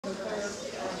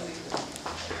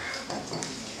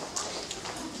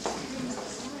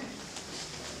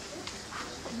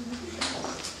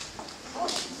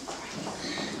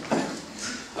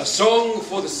song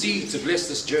for the sea to bless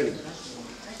this journey.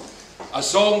 A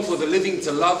song for the living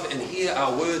to love and hear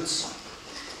our words.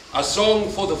 A song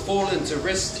for the fallen to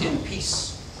rest in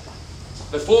peace.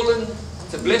 The fallen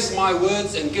to bless my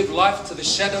words and give life to the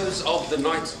shadows of the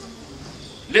night.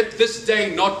 Let this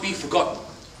day not be forgotten.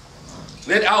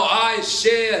 Let our eyes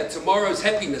share tomorrow's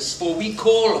happiness, for we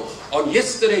call on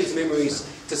yesterday's memories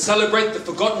to celebrate the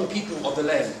forgotten people of the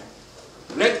land.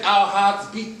 Let our hearts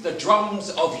beat the drums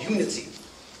of unity.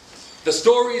 The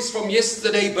stories from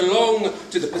yesterday belong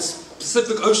to the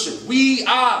Pacific Ocean. We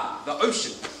are the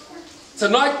ocean.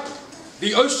 Tonight,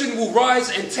 the ocean will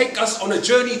rise and take us on a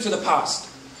journey to the past.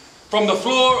 From the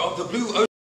floor of the blue ocean,